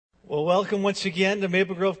Well, welcome once again to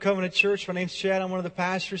Maple Grove Covenant Church. My name's Chad. I'm one of the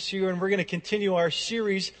pastors here, and we're going to continue our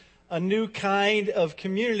series, A New Kind of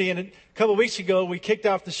Community. And a couple of weeks ago, we kicked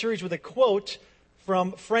off the series with a quote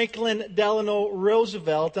from Franklin Delano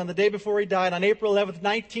Roosevelt on the day before he died, on April 11th,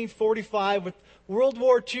 1945, with World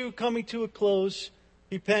War II coming to a close.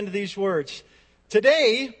 He penned these words: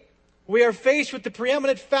 "Today, we are faced with the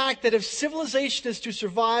preeminent fact that if civilization is to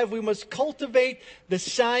survive, we must cultivate the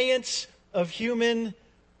science of human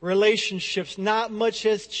relationships. Not much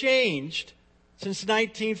has changed since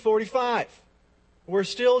 1945. We're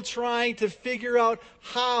still trying to figure out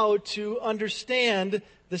how to understand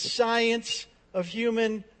the science of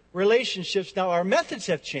human relationships. Now, our methods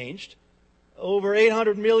have changed. Over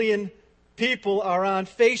 800 million people are on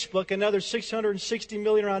Facebook. Another 660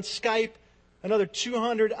 million are on Skype. Another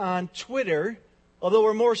 200 on Twitter. Although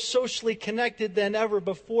we're more socially connected than ever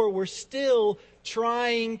before, we're still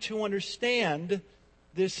trying to understand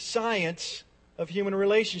this science of human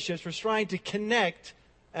relationships. We're trying to connect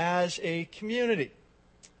as a community.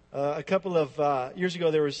 A couple of years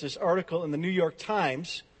ago, there was this article in the New York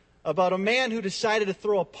Times about a man who decided to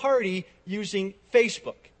throw a party using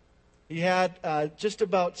Facebook. He had just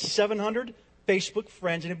about 700 Facebook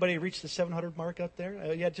friends. Anybody reach the 700 mark out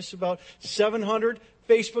there? He had just about 700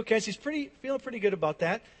 Facebook friends. He's feeling pretty good about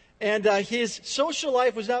that. And his social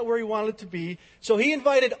life was not where he wanted it to be. So he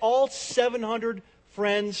invited all 700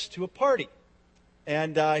 friends to a party.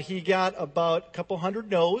 And he got about a couple hundred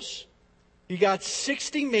no's. He got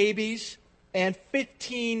 60 maybes and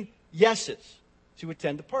 15 yeses to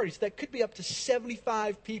attend the party. So that could be up to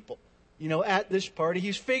 75 people, at this party.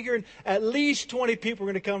 He's figuring at least 20 people are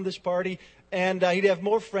going to come to this party, and he'd have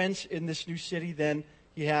more friends in this new city than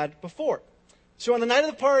he had before. So on the night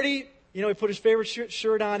of the party, he put his favorite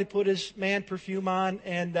shirt on, he put his man perfume on,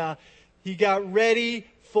 and he got ready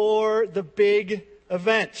for the big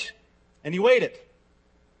event. And he waited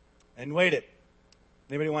and waited.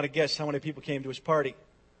 Anybody want to guess how many people came to his party?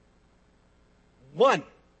 One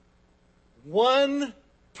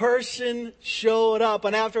person showed up,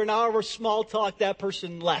 and after an hour of small talk, that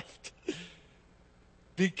person left.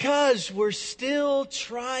 Because we're still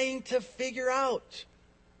trying to figure out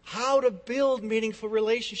how to build meaningful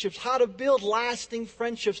relationships, how to build lasting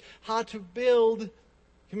friendships, how to build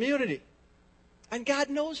community. And God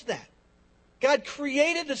knows that. God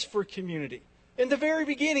created us for community. In the very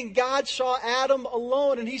beginning, God saw Adam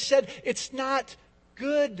alone, and he said, it's not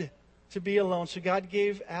good to be alone. So God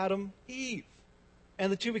gave Adam Eve.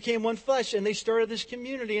 And the two became one flesh, and they started this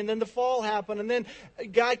community. And then the fall happened, and then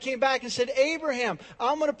God came back and said, Abraham,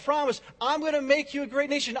 I'm going to promise, I'm going to make you a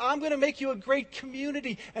great nation. I'm going to make you a great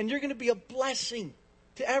community, and you're going to be a blessing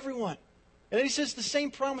to everyone. And then he says the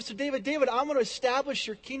same promise to David. David, I'm going to establish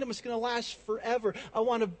your kingdom. It's going to last forever. I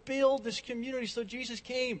want to build this community. So Jesus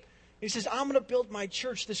came. He says, I'm going to build my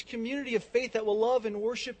church, this community of faith that will love and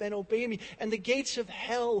worship and obey me. And the gates of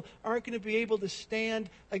hell aren't going to be able to stand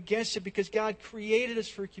against it, because God created us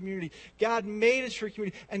for community. God made us for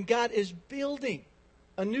community. And God is building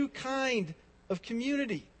a new kind of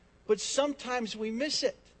community. But sometimes we miss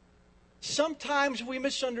it. Sometimes we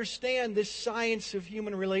misunderstand this science of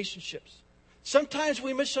human relationships. Sometimes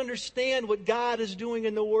we misunderstand what God is doing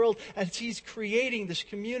in the world as He's creating this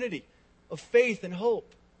community of faith and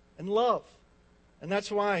hope and love. And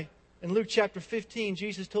that's why in Luke chapter 15,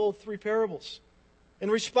 Jesus told 3 parables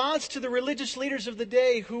in response to the religious leaders of the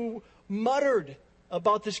day who muttered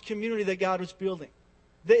about this community that God was building.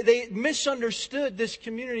 They misunderstood this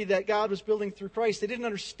community that God was building through Christ. They didn't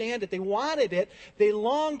understand it. They wanted it. They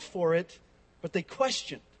longed for it, but they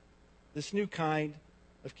questioned this new kind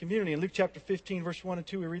of community. In Luke chapter 15, verse 1 and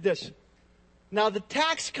 2, we read this. Now the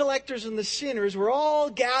tax collectors and the sinners were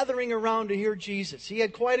all gathering around to hear Jesus. He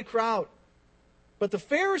had quite a crowd. But the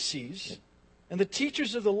Pharisees and the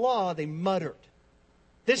teachers of the law, they muttered,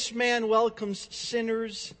 this man welcomes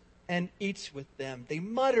sinners and eats with them. They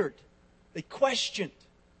muttered. They questioned.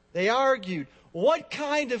 They argued. What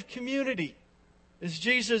kind of community is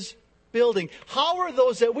Jesus building? How are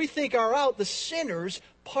those that we think are out, the sinners,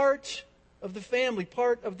 part of the family,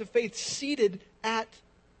 part of the faith, seated at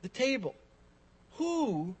the table?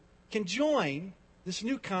 Who can join this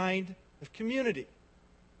new kind of community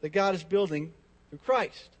that God is building through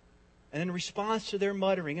Christ? And in response to their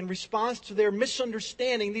muttering, in response to their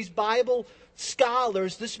misunderstanding, these Bible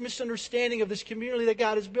scholars, this misunderstanding of this community that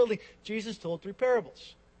God is building, Jesus told 3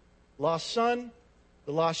 parables. Lost son,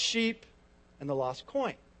 the lost sheep, and the lost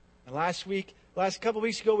coin. And last couple of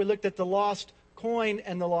weeks ago, we looked at the lost coin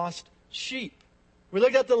and the lost sheep. We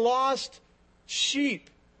looked at the lost sheep,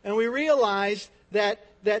 and we realized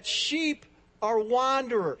that sheep are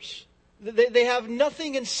wanderers. They have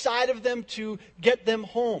nothing inside of them to get them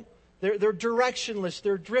home. They're directionless.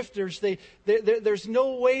 They're drifters. There's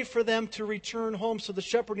no way for them to return home. So the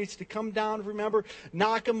shepherd needs to come down, remember,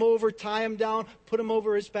 knock them over, tie them down, put them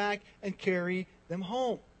over his back, and carry them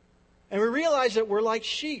home. And we realize that we're like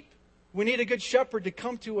sheep. We need a good shepherd to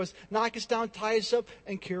come to us, knock us down, tie us up,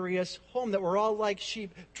 and carry us home. That we're all like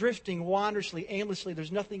sheep, drifting wanderously, aimlessly.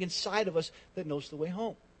 There's nothing inside of us that knows the way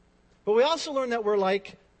home. But we also learn that we're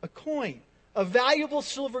like a coin, a valuable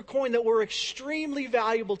silver coin, that we're extremely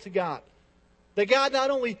valuable to God. That God not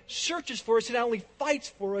only searches for us, He not only fights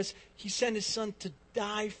for us, He sent His Son to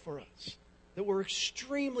die for us. That we're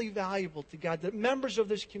extremely valuable to God. That members of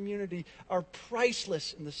this community are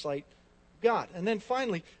priceless in the sight of God. And then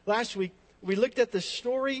finally, last week, we looked at the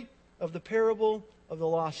story of the parable of the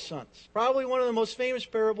lost sons. Probably one of the most famous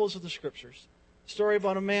parables of the Scriptures. Story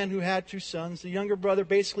about a man who had 2 sons. The younger brother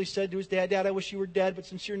basically said to his dad, "Dad, I wish you were dead, but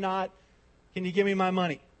since you're not, can you give me my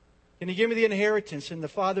money? Can you give me the inheritance?" And the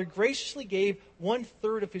father graciously gave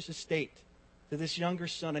 1/3 of his estate to this younger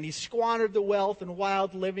son. And he squandered the wealth and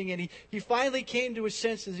wild living. And he finally came to his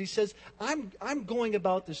senses. He says, I'm going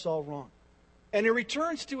about this all wrong. And he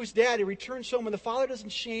returns to his dad. He returns home. And the father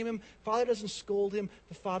doesn't shame him. The father doesn't scold him.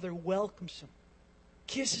 The father welcomes him.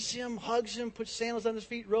 Kisses him, hugs him, puts sandals on his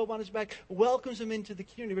feet, robe on his back, welcomes him into the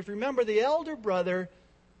community. But remember, the elder brother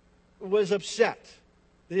was upset.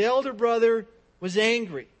 The elder brother was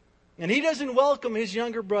angry. And he doesn't welcome his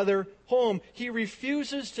younger brother home. He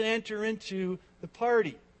refuses to enter into the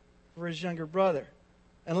party for his younger brother.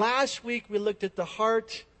 And last week we looked at the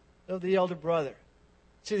heart of the elder brother.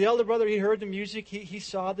 See, the elder brother, he heard the music, he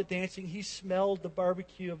saw the dancing, he smelled the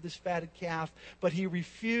barbecue of this fatted calf, but he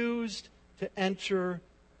refused to enter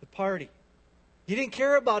the party. He didn't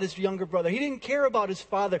care about his younger brother. He didn't care about his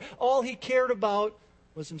father. All he cared about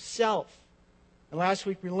was himself. And last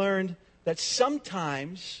week we learned that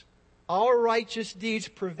sometimes our righteous deeds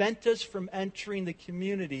prevent us from entering the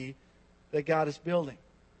community that God is building.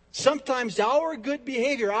 Sometimes our good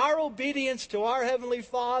behavior, our obedience to our Heavenly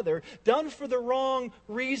Father, done for the wrong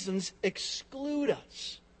reasons, exclude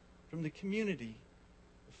us from the community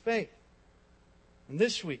of faith. And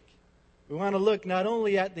this week, we want to look not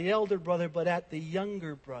only at the elder brother, but at the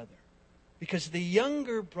younger brother. Because the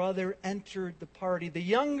younger brother entered the party. The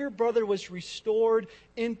younger brother was restored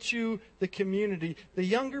into the community. The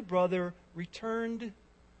younger brother returned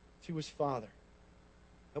to his father.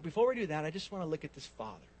 But before we do that, I just want to look at this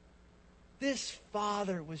father. This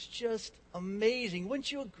father was just amazing.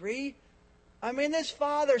 Wouldn't you agree? I mean, this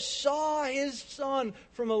father saw his son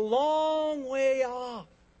from a long way off.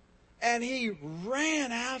 And he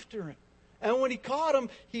ran after him. And when he caught him,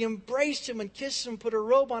 he embraced him and kissed him, put a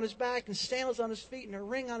robe on his back and sandals on his feet and a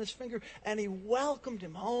ring on his finger, and he welcomed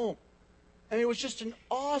him home. I mean, it was just an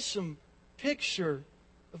awesome picture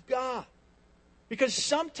of God. Because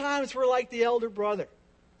sometimes we're like the elder brother.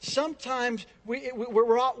 Sometimes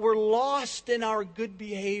we're lost in our good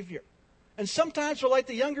behavior. And sometimes we're like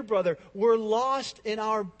the younger brother. We're lost in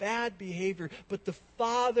our bad behavior. But the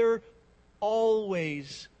Father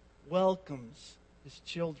always welcomes His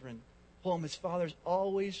children home. His Father's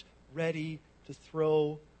always ready to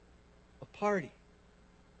throw a party.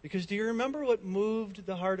 Because do you remember what moved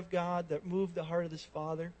the heart of God, that moved the heart of this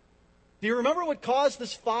Father? Do you remember what caused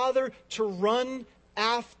this Father to run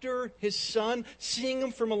after His Son, seeing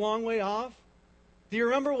Him from a long way off? Do you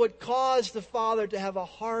remember what caused the Father to have a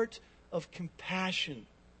heart of compassion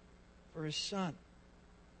for His Son?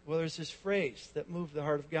 Well, there's this phrase that moved the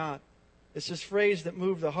heart of God. It's this phrase that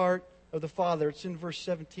moved the heart of the Father. It's in verse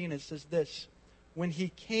 17. It says this: when He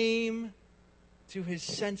came to His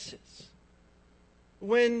senses.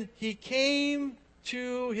 When He came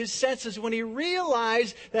to His senses, when He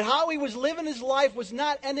realized that how He was living His life was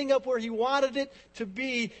not ending up where He wanted it to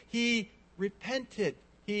be, He repented.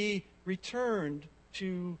 He returned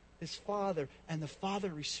to His Father, and the Father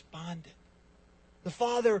responded. The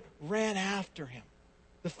Father ran after Him.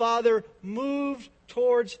 The Father moved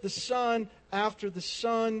towards the Son after the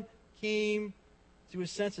Son came to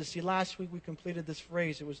His senses. See, last week we completed this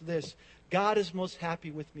phrase. It was this: God is most happy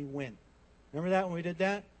with me when. Remember that when we did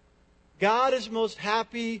that? God is most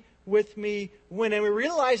happy with me when. And we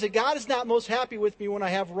realize that God is not most happy with me when I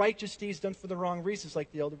have righteous deeds done for the wrong reasons,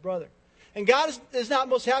 like the elder brother. And God is not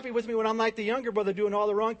most happy with me when I'm like the younger brother, doing all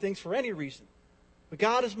the wrong things for any reason. But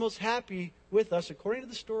God is most happy with us, according to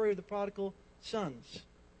the story of the prodigal sons,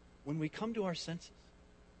 when we come to our senses.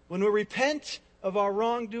 When we repent of our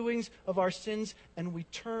wrongdoings, of our sins, and we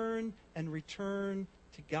turn and return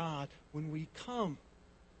to God. When we come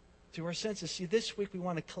to our senses. See, this week we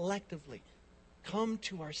want to collectively come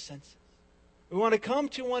to our senses. We want to come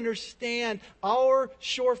to understand our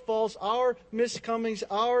shortfalls, our miscomings,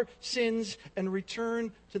 our sins, and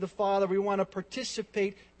return to the Father. We want to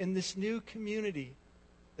participate in this new community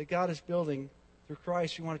that God is building through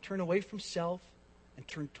Christ. We want to turn away from self and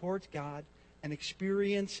turn towards God and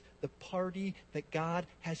experience the party that God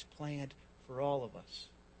has planned for all of us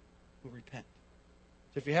who repent.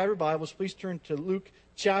 So if you have your Bibles, please turn to Luke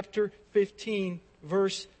chapter 15,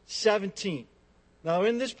 verse 17. Now,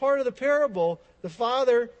 in this part of the parable, the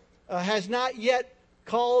father has not yet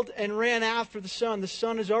called and ran after the son. The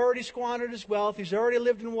son has already squandered his wealth. He's already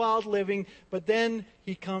lived in wild living. But then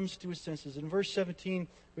he comes to his senses. In verse 17,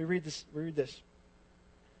 we read this.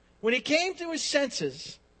 When he came to his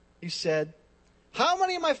senses, he said, "How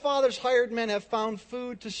many of my father's hired men have found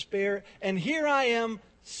food to spare, and here I am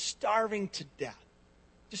starving to death?"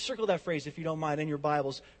 Just circle that phrase, if you don't mind, in your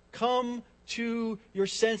Bibles. Come to your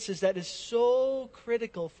senses. That is so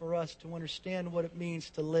critical for us to understand what it means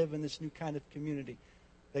to live in this new kind of community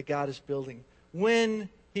that God is building. When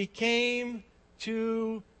he came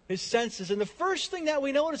to his senses. And the first thing that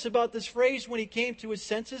we notice about this phrase, when he came to his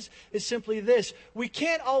senses, is simply this. We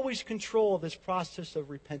can't always control this process of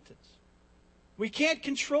repentance. We can't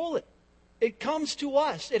control it. It comes to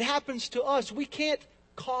us. It happens to us. We can't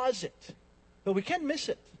cause it. But we can miss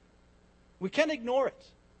it. We can ignore it.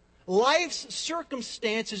 Life's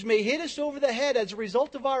circumstances may hit us over the head as a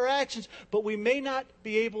result of our actions, but we may not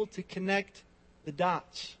be able to connect the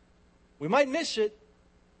dots. We might miss it.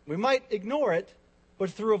 We might ignore it.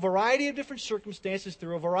 But through a variety of different circumstances,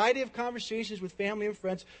 through a variety of conversations with family and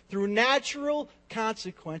friends, through natural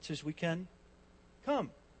consequences, we can come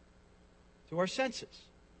to our senses.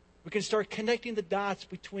 We can start connecting the dots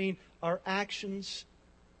between our actions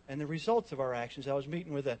and the results of our actions. I was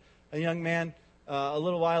meeting with a young man a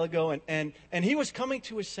little while ago, and he was coming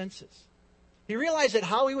to his senses. He realized that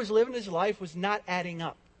how he was living his life was not adding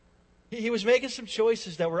up. He was making some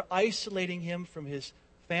choices that were isolating him from his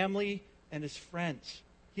family and his friends.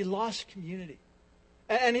 He lost community.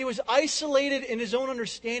 And he was isolated in his own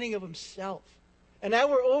understanding of himself. And now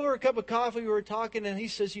we're over a cup of coffee, we were talking, and he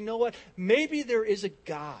says, you know what? Maybe there is a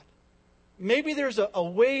God. Maybe there's a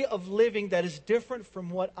way of living that is different from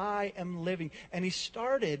what I am living. And he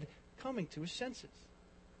started coming to his senses.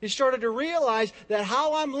 He started to realize that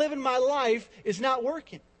how I'm living my life is not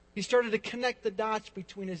working. He started to connect the dots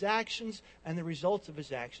between his actions and the results of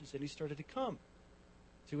his actions, and he started to come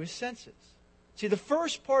to his senses. See, the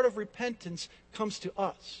first part of repentance comes to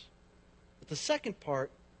us. But the second part,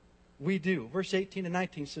 we do. Verse 18 and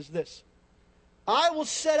 19 says this. I will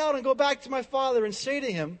set out and go back to my father and say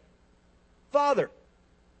to him, Father,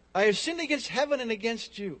 I have sinned against heaven and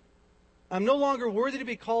against you. I'm no longer worthy to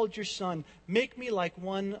be called your son. Make me like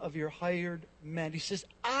one of your hired men. He says,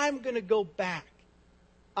 I'm going to go back.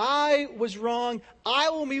 I was wrong. I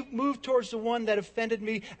will move towards the one that offended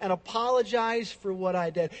me and apologize for what I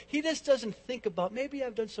did. He just doesn't think about, maybe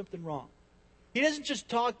I've done something wrong. He doesn't just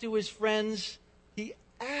talk to his friends. He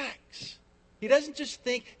acts. He doesn't just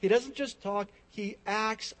think. He doesn't just talk. He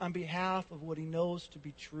acts on behalf of what he knows to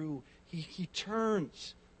be true. He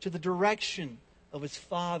turns to the direction of his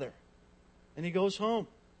Father. And he goes home.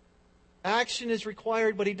 Action is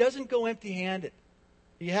required, but he doesn't go empty-handed.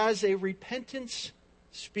 He has a repentance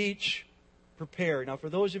speech prepared. Now, for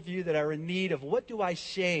those of you that are in need of what do I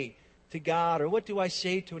say to God or what do I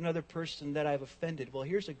say to another person that I've offended, well,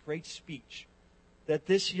 here's a great speech that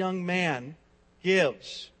this young man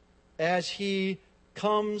gives as he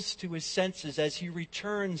comes to his senses, as he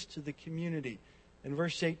returns to the community. In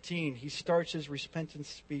verse 18, he starts his repentance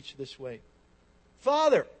speech this way.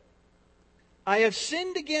 Father, I have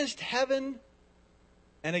sinned against heaven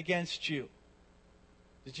and against you.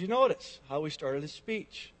 Did you notice how he started his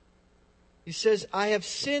speech? He says, I have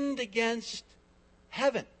sinned against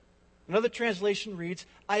heaven. Another translation reads,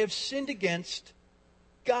 I have sinned against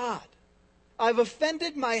God. I've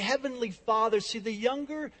offended my heavenly Father. See, the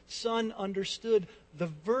younger son understood the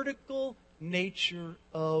vertical nature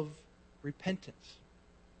of repentance.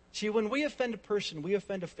 See, when we offend a person, we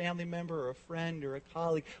offend a family member or a friend or a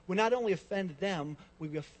colleague, we not only offend them,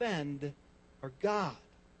 we offend our God.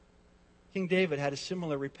 King David had a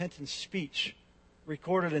similar repentance speech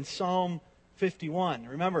recorded in Psalm 51.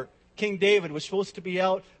 Remember, King David was supposed to be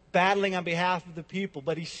out battling on behalf of the people,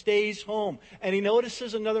 but he stays home. And he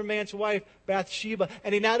notices another man's wife, Bathsheba,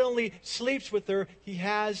 and he not only sleeps with her, he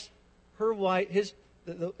has her wife, his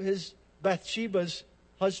Bathsheba's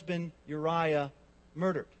husband, Uriah,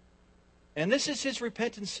 murdered. And this is his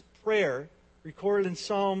repentance prayer recorded in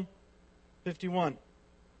Psalm 51.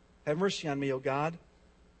 Have mercy on me, O God,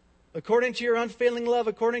 According to your unfailing love,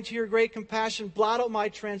 according to your great compassion, blot out my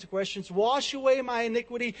transgressions, wash away my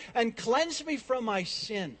iniquity, and cleanse me from my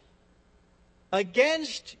sin.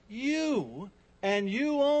 Against you, and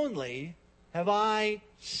you only, have I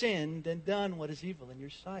sinned and done what is evil in your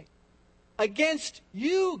sight. Against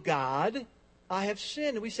you, God, I have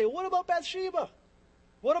sinned. And we say, what about Bathsheba?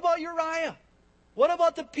 What about Uriah? What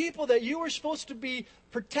about the people that you were supposed to be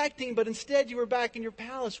protecting, but instead you were back in your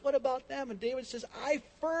palace? What about them? And David says, I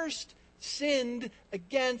first sinned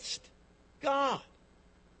against God.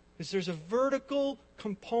 Because there's a vertical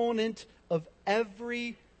component of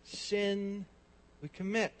every sin we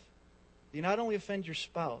commit. You not only offend your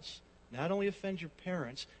spouse, not only offend your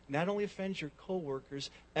parents, not only offend your co-workers,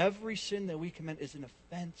 every sin that we commit is an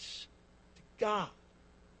offense to God.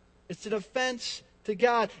 It's an offense to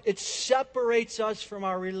God. It separates us from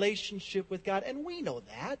our relationship with God. And we know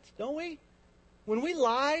that, don't we? When we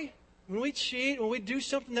lie, when we cheat, when we do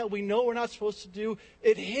something that we know we're not supposed to do,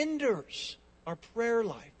 it hinders our prayer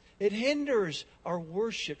life. It hinders our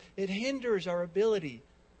worship. It hinders our ability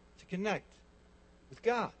to connect with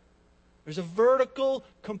God. There's a vertical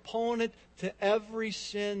component to every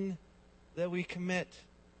sin that we commit.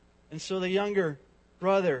 And so the younger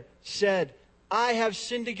brother said, I have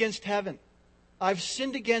sinned against heaven. I've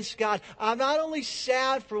sinned against God. I'm not only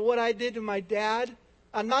sad for what I did to my dad.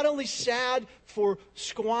 I'm not only sad for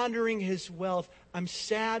squandering his wealth. I'm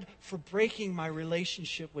sad for breaking my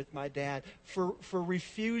relationship with my dad, for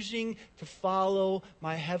refusing to follow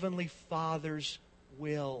my heavenly Father's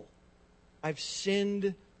will. I've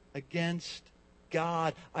sinned against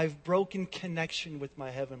God. I've broken connection with my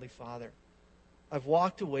heavenly Father. I've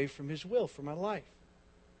walked away from his will for my life.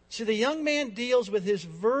 See, the young man deals with his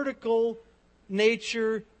vertical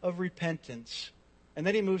nature of repentance. And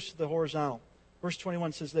then he moves to the horizontal. Verse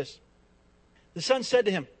 21 says this. The son said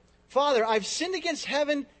to him, Father, I've sinned against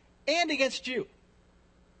heaven and against you.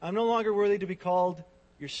 I'm no longer worthy to be called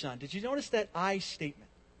your son. Did you notice that I statement?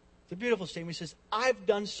 It's a beautiful statement. He says, I've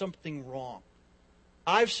done something wrong.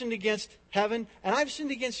 I've sinned against heaven, and I've sinned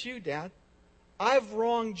against you, Dad. I've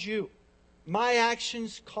wronged you. My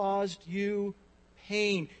actions caused you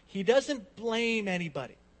pain. He doesn't blame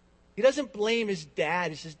anybody. He doesn't blame his dad.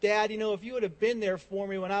 He says, Dad, if you would have been there for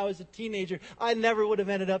me when I was a teenager, I never would have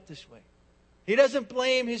ended up this way. He doesn't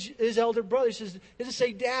blame his elder brother. He doesn't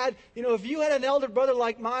say, Dad, if you had an elder brother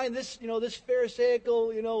like mine, this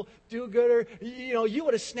pharisaical, do-gooder, you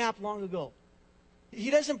would have snapped long ago. He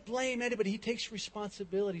doesn't blame anybody. He takes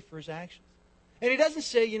responsibility for his actions. And he doesn't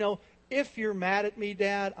say, if you're mad at me,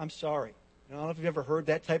 Dad, I'm sorry. I don't know if you've ever heard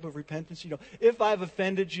that type of repentance. If I've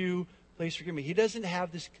offended you, please forgive me. He doesn't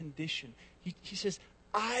have this condition. He says,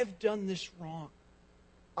 I've done this wrong.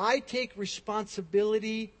 I take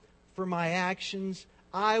responsibility for my actions.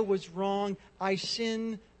 I was wrong. I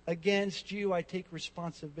sin against you. I take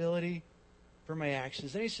responsibility for my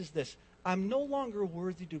actions. Then he says this, I'm no longer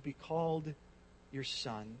worthy to be called your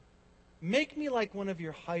son. Make me like one of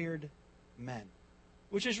your hired men.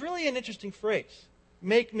 Which is really an interesting phrase.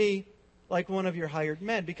 Make me like one of your hired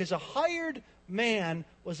men. Because a hired man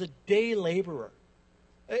was a day laborer.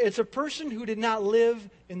 It's a person who did not live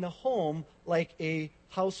in the home like a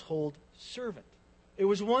household servant. It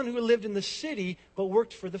was one who lived in the city but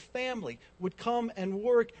worked for the family, would come and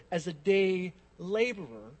work as a day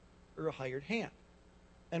laborer or a hired hand.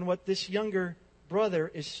 And what this younger brother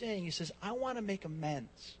is saying, he says, I want to make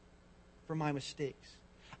amends for my mistakes.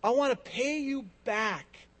 I want to pay you back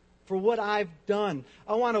for what I've done.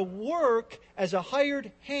 I want to work as a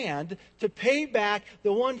hired hand to pay back the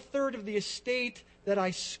 1/3 of the estate that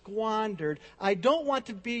I squandered. I don't want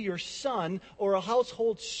to be your son or a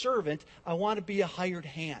household servant. I want to be a hired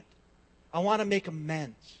hand. I want to make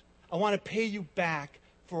amends. I want to pay you back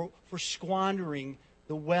for squandering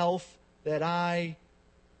the wealth that I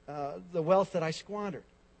squandered.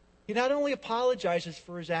 He not only apologizes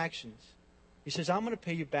for his actions, he says, I'm going to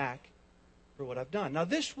pay you back for what I've done. Now,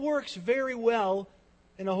 this works very well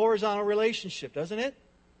in a horizontal relationship, doesn't it?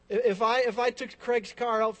 If I took Craig's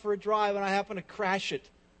car out for a drive and I happen to crash it,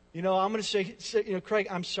 I'm going to say, Craig,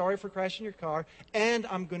 I'm sorry for crashing your car, and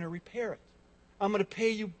I'm going to repair it. I'm going to pay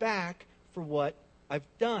you back for what I've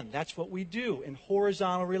done. That's what we do in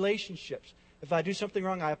horizontal relationships. If I do something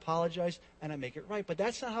wrong, I apologize and I make it right. But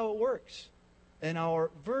that's not how it works in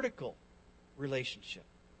our vertical relationship.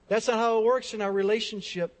 That's not how it works in our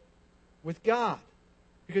relationship with God.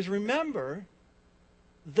 Because remember,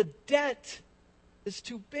 the debt is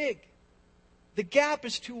too big. The gap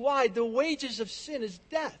is too wide. The wages of sin is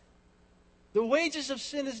death. The wages of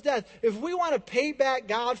sin is death. If we want to pay back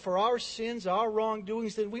God for our sins, our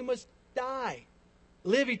wrongdoings, then we must die.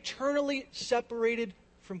 Live eternally separated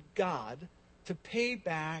from God to pay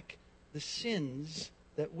back the sins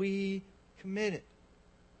that we committed.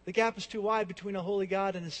 The gap is too wide between a holy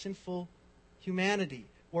God and a sinful humanity.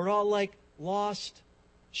 We're all like lost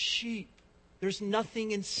sheep. There's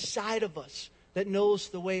nothing inside of us that knows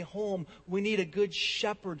the way home. We need a good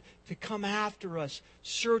shepherd to come after us,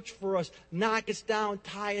 search for us, knock us down,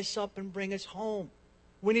 tie us up, and bring us home.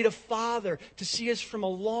 We need a father to see us from a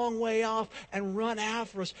long way off and run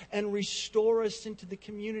after us and restore us into the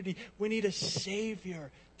community. We need a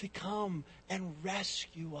Savior to come and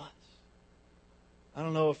rescue us. I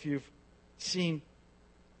don't know if you've seen,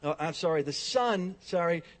 the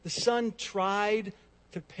son tried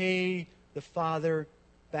to pay the father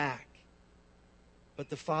back, but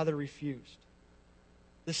the father refused.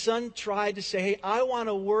 The son tried to say, hey, I want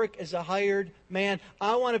to work as a hired man.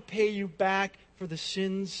 I want to pay you back for the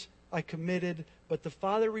sins I committed, but the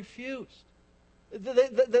father refused.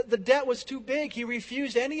 The debt was too big. He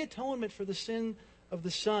refused any atonement for the sin of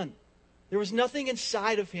the son. There was nothing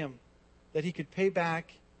inside of him that he could pay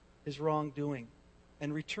back his wrongdoing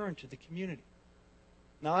and return to the community.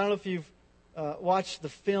 Now, I don't know if you've watched the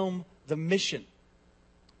film The Mission,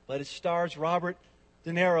 but it stars Robert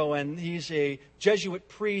De Niro, and he's a Jesuit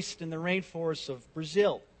priest in the rainforests of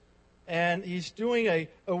Brazil. And he's doing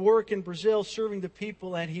a work in Brazil serving the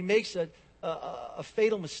people, and he makes a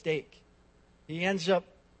fatal mistake. He ends up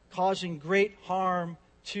causing great harm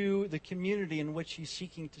to the community in which he's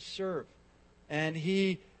seeking to serve. And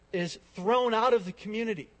he is thrown out of the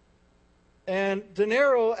community. And De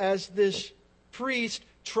Niro, as this priest,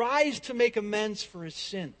 tries to make amends for his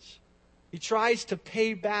sins. He tries to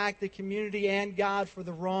pay back the community and God for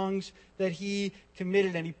the wrongs that he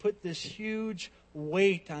committed. And he put this huge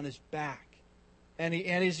weight on his back. And he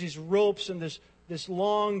has these ropes and this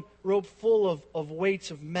long rope full of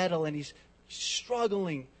weights of metal. And he's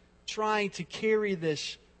struggling, trying to carry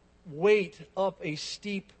this weight up a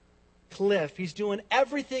steep cliff. He's doing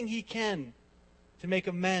everything he can to make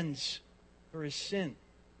amends for his sin.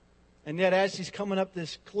 And yet, as he's coming up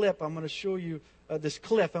this cliff, I want to show you a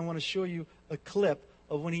clip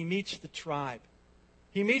of when he meets the tribe.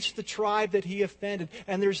 He meets the tribe that he offended,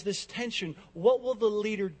 and there's this tension. What will the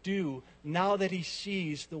leader do now that he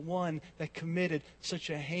sees the one that committed such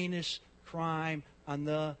a heinous crime on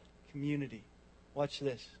the community? Watch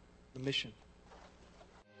this, The Mission.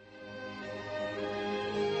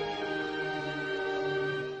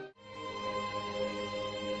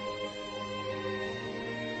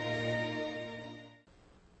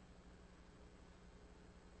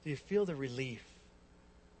 Do you feel the relief?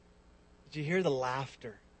 Did you hear the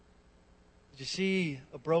laughter? Did you see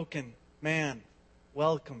a broken man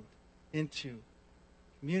welcomed into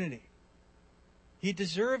community? He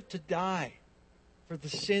deserved to die for the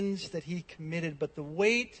sins that he committed, but the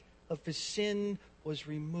weight of his sin was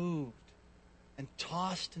removed and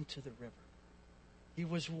tossed into the river. He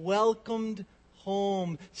was welcomed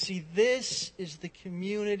home. See, this is the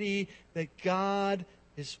community that God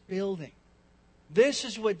is building. This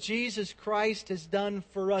is what Jesus Christ has done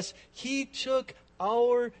for us. He took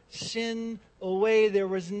our sin away. There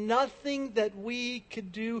was nothing that we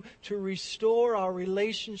could do to restore our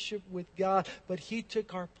relationship with God, but He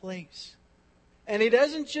took our place. And He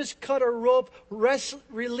doesn't just cut a rope,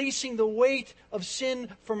 releasing the weight of sin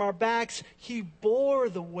from our backs. He bore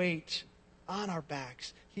the weight on our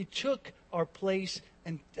backs. He took our place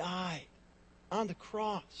and died on the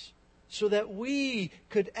cross, so that we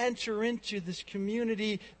could enter into this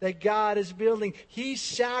community that God is building. He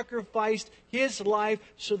sacrificed His life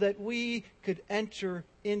so that we could enter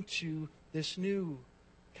into this new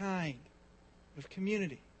kind of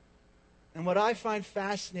community. And what I find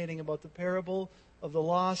fascinating about the parable of the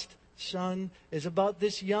lost son is about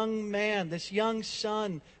this young man, this young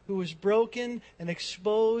son who was broken and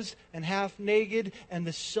exposed and half naked, and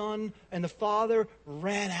the son and the father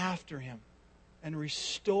ran after him and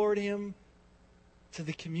restored him to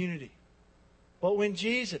the community. But when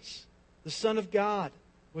Jesus, the Son of God,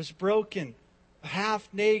 was broken, half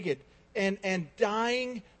naked, and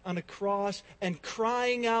dying on a cross and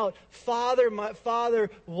crying out, "Father, my Father,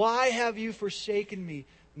 why have you forsaken me?"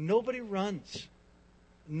 Nobody runs.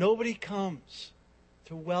 Nobody comes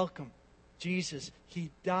to welcome Jesus. He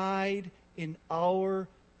died in our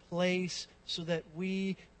place so that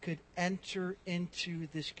we could enter into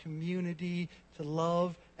this community to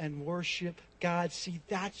love and worship God. See,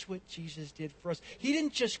 that's what Jesus did for us. He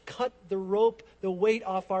didn't just cut the rope, the weight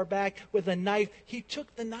off our back with a knife. He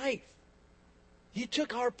took the knife. He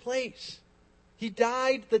took our place. He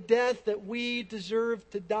died the death that we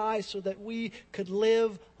deserved to die so that we could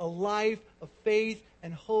live a life of faith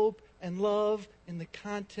and hope and love in the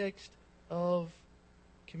context of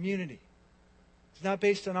community. It's not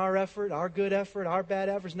based on our effort, our good effort, our bad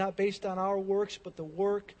effort. It's not based on our works, but the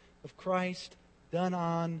work of Christ done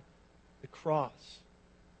on the cross.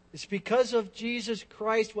 It's because of Jesus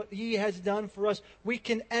Christ, what He has done for us, we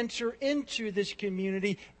can enter into this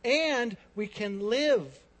community and we can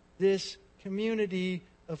live this community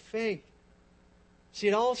of faith. See,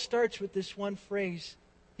 it all starts with this one phrase: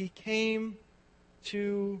 He came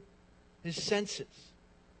to His senses.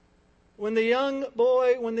 When the young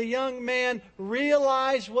boy, when the young man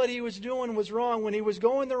realized what he was doing was wrong, when he was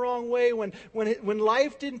going the wrong way, when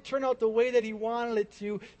life didn't turn out the way that he wanted it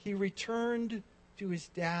to, he returned to his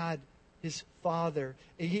dad, his father.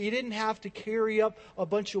 He didn't have to carry up a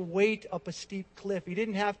bunch of weight up a steep cliff. He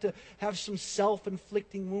didn't have to have some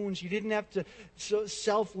self-inflicting wounds. He didn't have to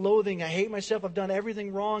self-loathing. I hate myself. I've done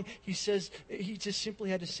everything wrong. He just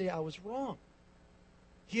simply had to say, I was wrong.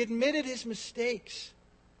 He admitted his mistakes.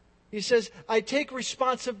 He says, I take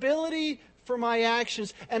responsibility for my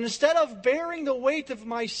actions. And instead of bearing the weight of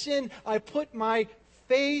my sin, I put my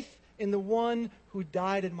faith in the one who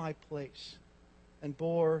died in my place and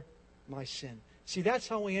bore my sin. See, that's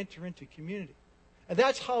how we enter into community. And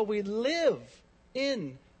that's how we live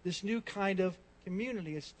in this new kind of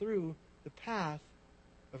community. It's through the path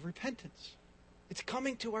of repentance. It's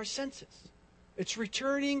coming to our senses. It's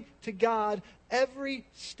returning to God every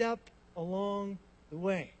step along the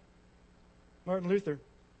way. Martin Luther,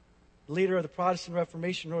 leader of the Protestant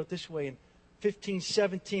Reformation, wrote it this way in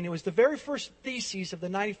 1517. It was the very first theses of the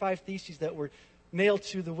 95 theses that were nailed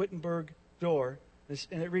to the Wittenberg door.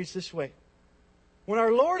 And it reads this way: when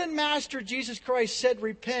our Lord and Master Jesus Christ said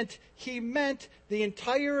repent, He meant the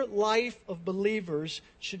entire life of believers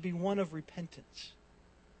should be one of repentance.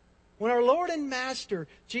 When our Lord and Master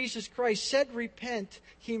Jesus Christ said repent,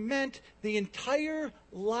 He meant the entire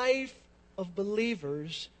life of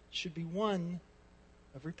believers should be one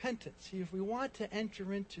of repentance. See, if we want to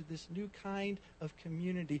enter into this new kind of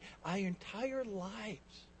community, our entire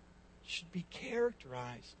lives should be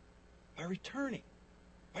characterized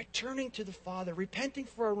by turning to the Father, repenting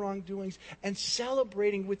for our wrongdoings, and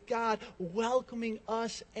celebrating with God, welcoming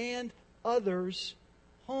us and others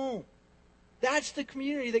home. That's the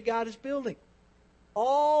community that God is building.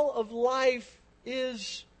 All of life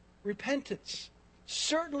is repentance.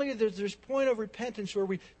 Certainly there's point of repentance where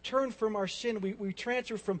we turn from our sin. We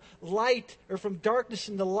transfer from light or from darkness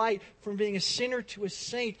into light, from being a sinner to a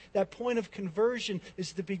saint. That point of conversion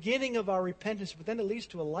is the beginning of our repentance, but then it leads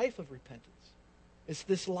to a life of repentance. It's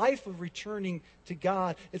this life of returning to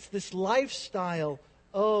God. It's this lifestyle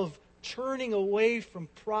of turning away from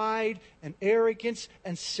pride and arrogance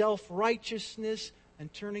and self-righteousness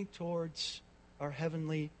and turning towards our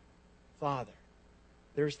Heavenly Father.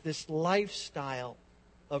 There's this lifestyle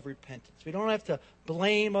of repentance. We don't have to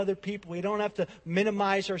blame other people. We don't have to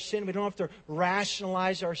minimize our sin. We don't have to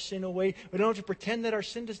rationalize our sin away. We don't have to pretend that our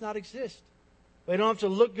sin does not exist. We don't have to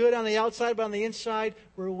look good on the outside, but on the inside,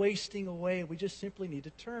 we're wasting away. We just simply need to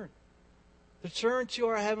turn. To turn to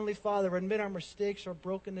our Heavenly Father, admit our mistakes, our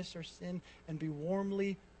brokenness, our sin, and be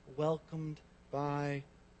warmly welcomed by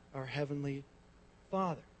our Heavenly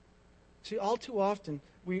Father. See, all too often,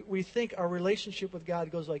 we think our relationship with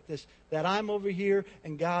God goes like this, that I'm over here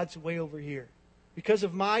and God's way over here. Because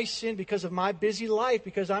of my sin, because of my busy life,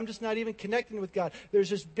 because I'm just not even connecting with God,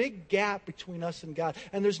 there's this big gap between us and God.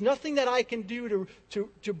 And there's nothing that I can do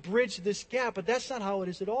to bridge this gap, but that's not how it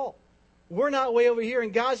is at all. We're not way over here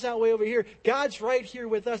and God's not way over here. God's right here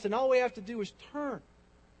with us, and all we have to do is turn.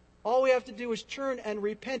 All we have to do is turn and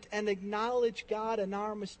repent and acknowledge God and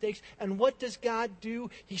our mistakes. And what does God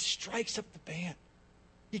do? He strikes up the band.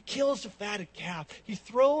 He kills the fatted calf. He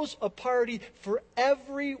throws a party for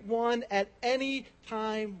everyone at any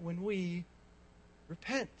time when we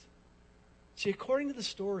repent. See, according to the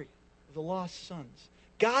story of the lost sons,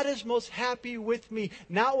 God is most happy with me,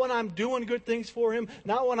 not when I'm doing good things for Him,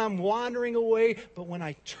 not when I'm wandering away, but when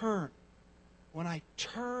I turn. When I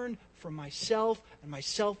turn from myself and my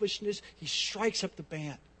selfishness, He strikes up the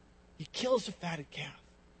band. He kills the fatted calf.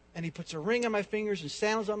 And He puts a ring on my fingers and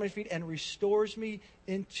sandals on my feet and restores me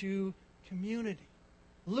into community.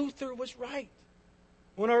 Luther was right.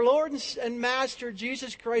 When our Lord and Master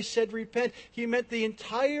Jesus Christ said repent, He meant the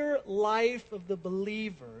entire life of the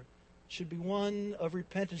believer should be one of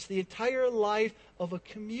repentance. The entire life of a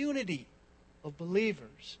community of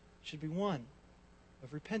believers should be one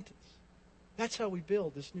of repentance. That's how we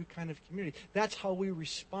build this new kind of community. That's how we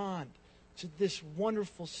respond to this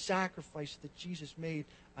wonderful sacrifice that Jesus made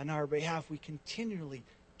on our behalf. We continually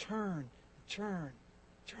turn to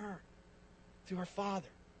our Father,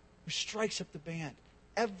 who strikes up the band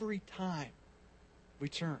every time we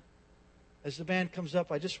turn. As the band comes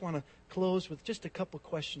up, I just want to close with just a couple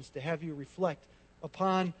questions to have you reflect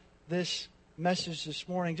upon this message this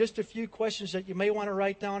morning. Just a few questions that you may want to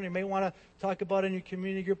write down, you may want to talk about in your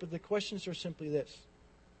community group, but the questions are simply this.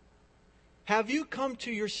 Have you come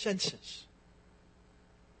to your senses?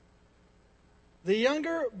 The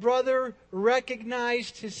younger brother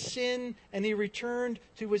recognized his sin and he returned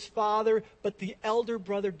to his father, but the elder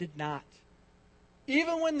brother did not.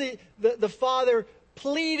 Even when the father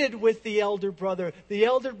pleaded with the elder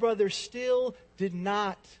brother still did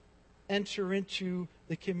not enter into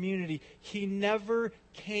the community. He never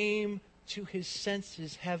came to his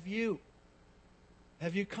senses. Have you?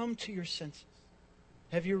 Have you come to your senses?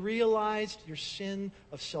 Have you realized your sin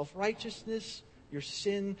of self-righteousness, your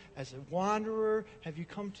sin as a wanderer? Have you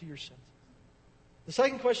come to your senses? The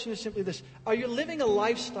second question is simply this. Are you living a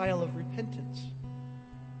lifestyle of repentance?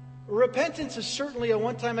 Repentance is certainly a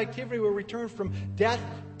one-time activity where we turn from death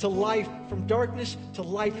to life, from darkness to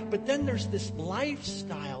light. But then there's this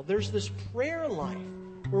lifestyle. There's this prayer life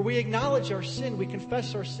where we acknowledge our sin. We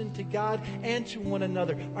confess our sin to God and to one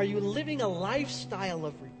another. Are you living a lifestyle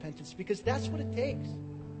of repentance? Because that's what it takes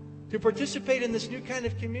to participate in this new kind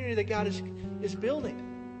of community that God is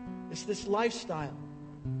building. It's this lifestyle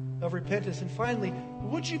of repentance. And finally,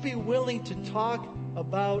 would you be willing to talk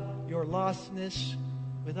about your lostness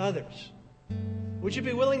with others? Would you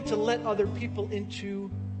be willing to let other people into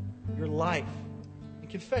your life and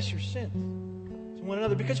confess your sins to one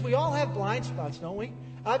another? Because we all have blind spots, don't we?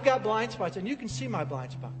 I've got blind spots, and you can see my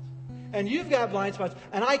blind spots. And you've got blind spots,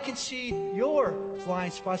 and I can see your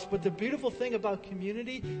blind spots. But the beautiful thing about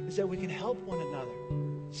community is that we can help one another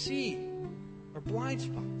see our blind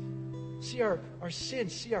spots, see our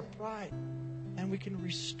sins, see our pride, and we can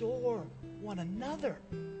restore one another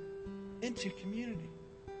into community.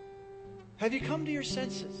 Have you come to your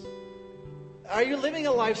senses? Are you living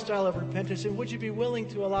a lifestyle of repentance? And would you be willing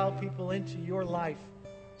to allow people into your life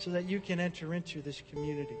so that you can enter into this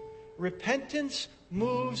community? Repentance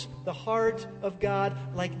moves the heart of God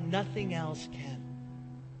like nothing else can.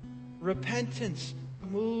 Repentance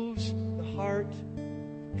moves the heart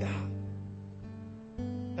of God.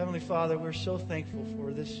 Heavenly Father, we're so thankful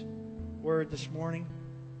for this word this morning.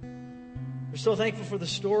 We're so thankful for the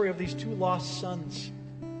story of these two lost sons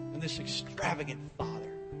and this extravagant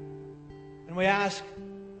father. And we ask,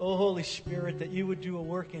 oh Holy Spirit, that you would do a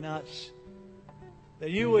work in us, that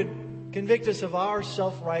you would convict us of our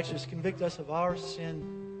self-righteousness, convict us of our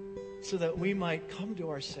sin, so that we might come to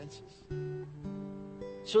our senses,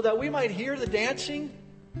 so that we might hear the dancing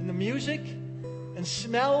and the music and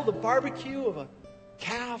smell the barbecue of a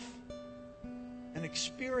calf and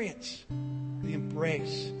experience the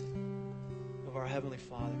embrace of our Heavenly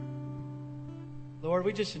Father. Lord,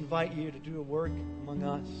 we just invite you to do a work among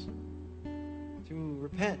us, to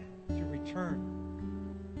repent, to return,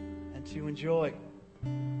 and to enjoy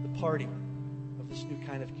the party of this new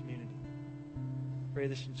kind of community. Pray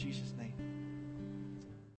this in Jesus' name.